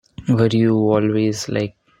Were you always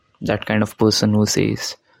like that kind of person who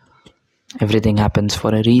says everything happens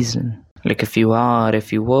for a reason? Like if you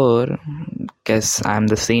were, guess I'm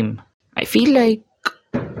the same. I feel like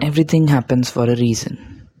everything happens for a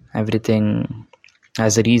reason. Everything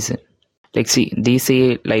has a reason. Like see, they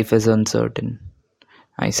say life is uncertain.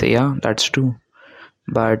 I say yeah, that's true.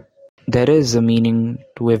 But there is a meaning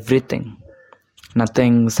to everything.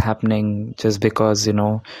 Nothing's happening just because,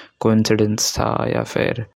 coincidence tha ya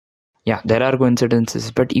fir. Yeah, there are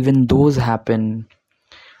coincidences, but even those happen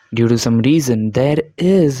due to some reason. There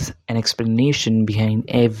is an explanation behind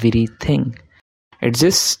everything. It's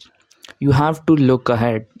just you have to look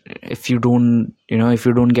ahead. If you don't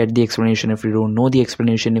get the explanation, if you don't know the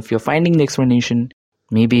explanation, if you're finding the explanation,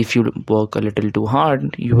 maybe if you work a little too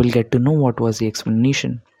hard, you will get to know what was the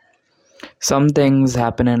explanation. Some things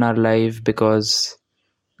happen in our life because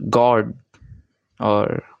God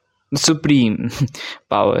or the supreme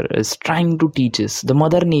power is trying to teach us. The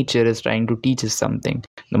mother nature is trying to teach us something.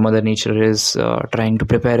 The mother nature is trying to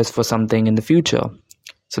prepare us for something in the future.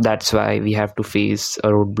 So that's why we have to face a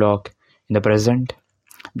roadblock in the present.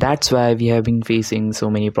 That's why we have been facing so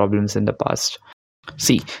many problems in the past.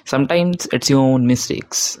 See, sometimes it's your own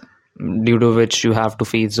mistakes due to which you have to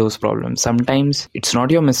face those problems. Sometimes it's not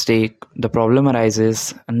your mistake, the problem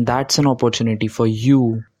arises, and that's an opportunity for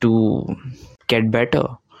you to get better,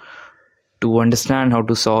 to understand how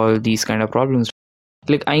to solve these kind of problems.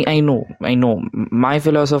 Like I know my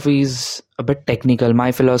philosophy is a bit technical.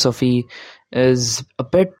 My philosophy is a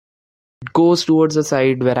bit goes towards the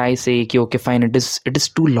side where I say okay fine, it is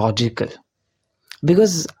too logical,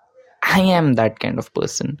 because I am that kind of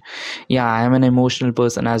person. Yeah, I am an emotional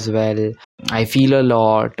person as well. I feel a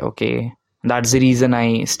lot. Okay, that's the reason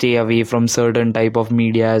I stay away from certain type of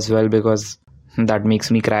media as well, because that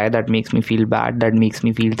makes me cry, that makes me feel bad, that makes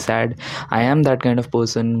me feel sad. I am that kind of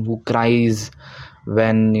person who cries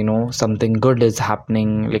when something good is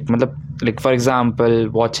happening. Like for example,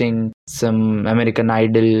 watching some American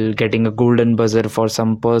Idol getting a golden buzzer for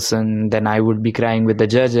some person, then I would be crying with the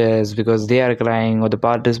judges because they are crying or the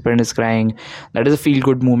participant is crying. That is a feel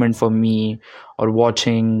good moment for me. Or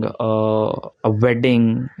watching a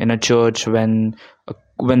wedding in a church when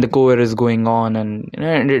the choir is going on, and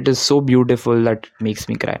it is so beautiful that it makes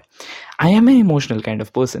me cry. I am an emotional kind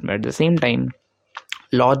of person, but at the same time,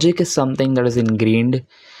 logic is something that is ingrained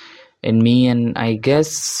in me, and I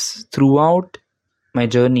guess throughout my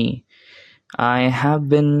journey I have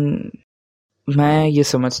been, मैं ये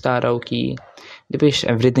समझता आ रहा हूँ कि Dipesh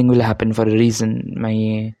everything will happen for a reason. मैं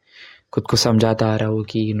ये खुद को समझाता आ रहा हूँ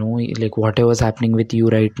कि like whatever is happening with you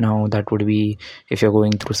right now, that would be if you're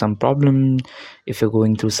going through some problem, if you're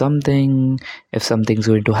going through something, if something's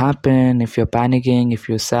going to happen, if you're panicking, if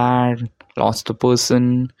you're sad, lost a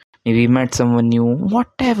person, maybe met someone new,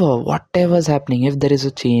 whatever's happening, if there is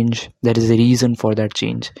a change, there is a reason for that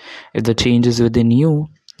change. If the change is within you,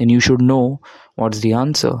 then you should know what's the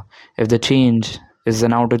answer. If the change is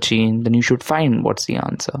an outer change, then you should find what's the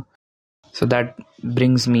answer. So that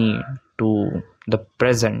brings me to the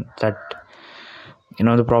present, that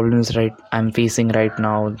the problems I'm facing right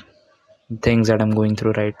now, things that I'm going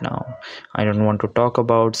through right now, I don't want to talk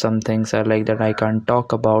about. Some things are like that I can't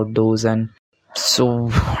talk about those, and so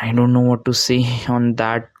I don't know what to say on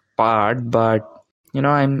that part. But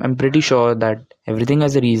I'm pretty sure that everything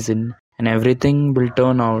has a reason, and everything will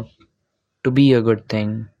turn out to be a good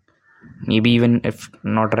thing. Maybe even if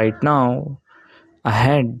not right now,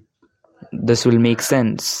 ahead this will make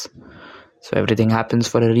sense. So everything happens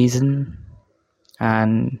for a reason,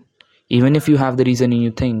 and even if you have the reason and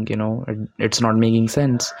you think it's not making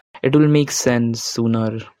sense, it will make sense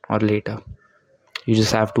sooner or later. You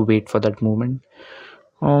just have to wait for that moment,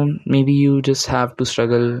 or maybe you just have to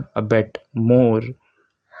struggle a bit more,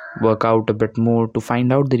 work out a bit more to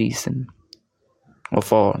find out the reason, or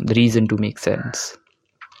for the reason to make sense.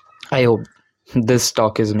 I hope this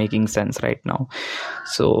talk is making sense right now.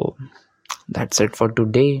 So that's it for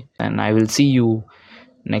today, and I will see you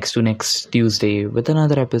next Tuesday with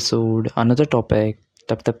another episode, another topic.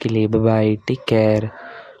 Tab tak ke liye, bye bye, take care,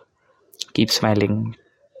 keep smiling,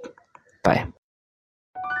 bye.